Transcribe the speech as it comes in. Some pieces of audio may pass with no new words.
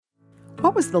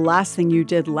What was the last thing you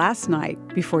did last night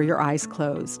before your eyes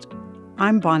closed?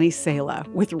 I'm Bonnie Sala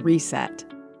with Reset.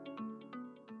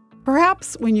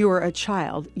 Perhaps when you were a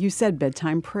child, you said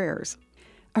bedtime prayers.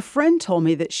 A friend told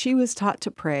me that she was taught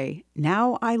to pray,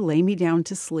 "Now I lay me down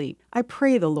to sleep. I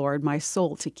pray the Lord my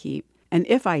soul to keep. And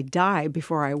if I die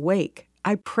before I wake,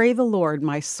 I pray the Lord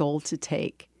my soul to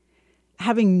take."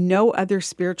 Having no other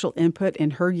spiritual input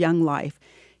in her young life,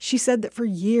 she said that for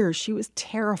years she was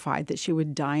terrified that she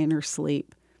would die in her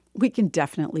sleep. We can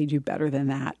definitely do better than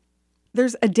that.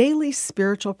 There's a daily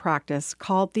spiritual practice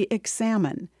called the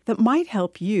Examen that might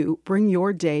help you bring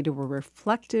your day to a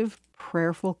reflective,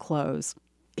 prayerful close.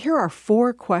 Here are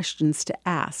 4 questions to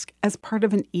ask as part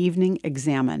of an evening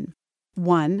Examen.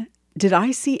 1. Did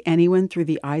I see anyone through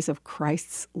the eyes of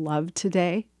Christ's love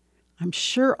today? I'm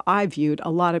sure I viewed a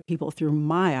lot of people through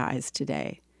my eyes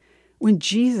today. When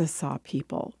Jesus saw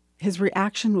people, his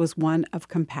reaction was one of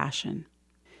compassion.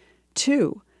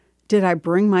 2. Did I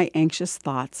bring my anxious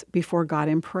thoughts before God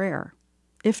in prayer?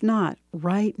 If not,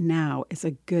 right now is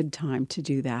a good time to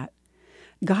do that.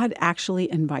 God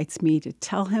actually invites me to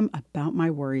tell him about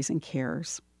my worries and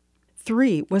cares.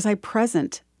 3. Was I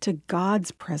present to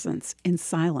God's presence in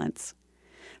silence?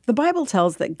 The Bible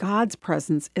tells that God's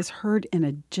presence is heard in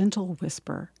a gentle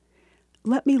whisper.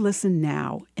 Let me listen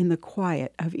now in the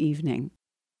quiet of evening.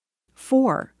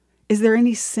 4. Is there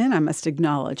any sin I must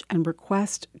acknowledge and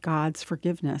request God's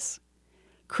forgiveness?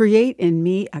 Create in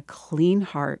me a clean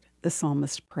heart, the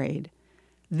psalmist prayed.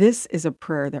 This is a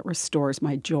prayer that restores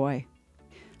my joy.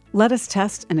 Let us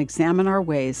test and examine our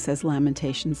ways, says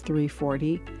Lamentations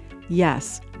 3:40.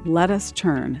 Yes, let us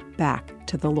turn back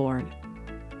to the Lord.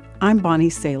 I'm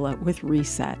Bonnie Sala with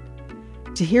Reset.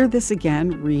 To hear this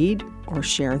again, read or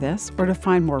share this, or to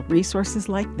find more resources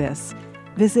like this,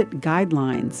 visit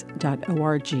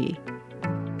guidelines.org.